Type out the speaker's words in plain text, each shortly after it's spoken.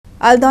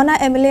Aldona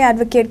MLA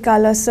advocate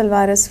Carlos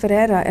Alvarez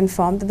Ferreira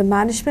informed that the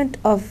management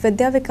of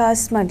Vidya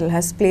Vikas Mandal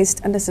has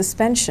placed under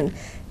suspension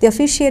the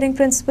officiating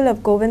principal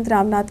of Govind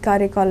Ramnath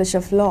Kare College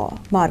of Law,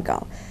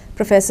 Margao,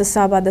 Professor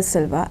Sabada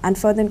Silva, and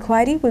further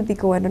inquiry will be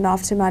going on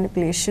after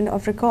manipulation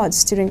of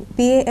records during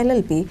BA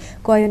LLB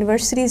Goa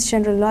University's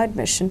General Law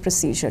Admission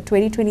Procedure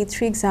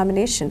 2023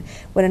 examination,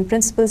 wherein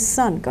principal's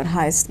son got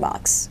highest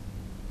marks.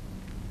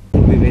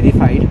 To be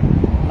verified,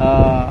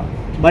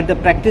 but the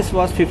practice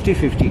was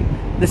 50-50.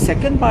 The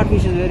second part,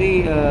 which is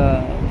very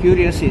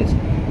curious, is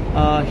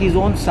his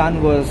own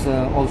son was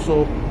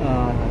also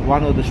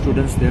one of the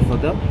students there for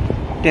the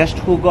test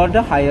who got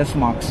the highest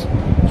marks.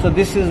 So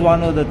this is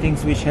one of the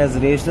things which has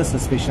raised a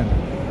suspicion,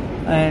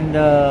 and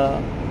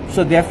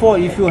so therefore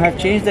if you have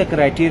changed the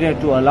criteria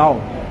to allow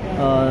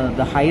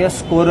the highest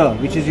scorer,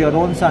 which is your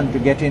own son, to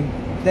get in,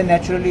 then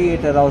naturally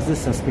it arouses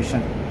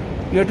suspicion.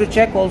 You have to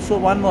check also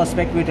one more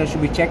aspect which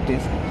should be checked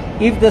is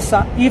if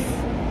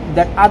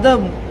that other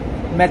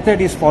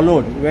method is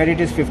followed where it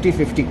is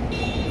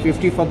 50-50,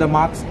 50 for the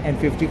marks and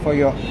 50 for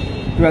your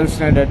 12th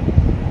standard,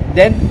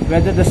 then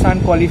whether the son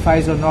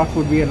qualifies or not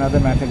would be another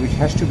matter which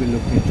has to be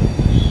looked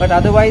into. But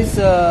otherwise,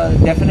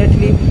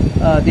 definitely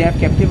they have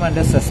kept him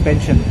under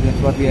suspension. That's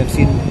what we have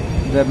seen.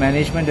 The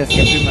management has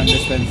kept him under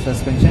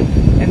suspension,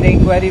 and the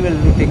inquiry will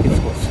take its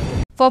course.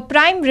 For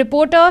Prime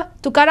reporter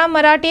Tukaram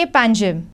Marathe, Panjim.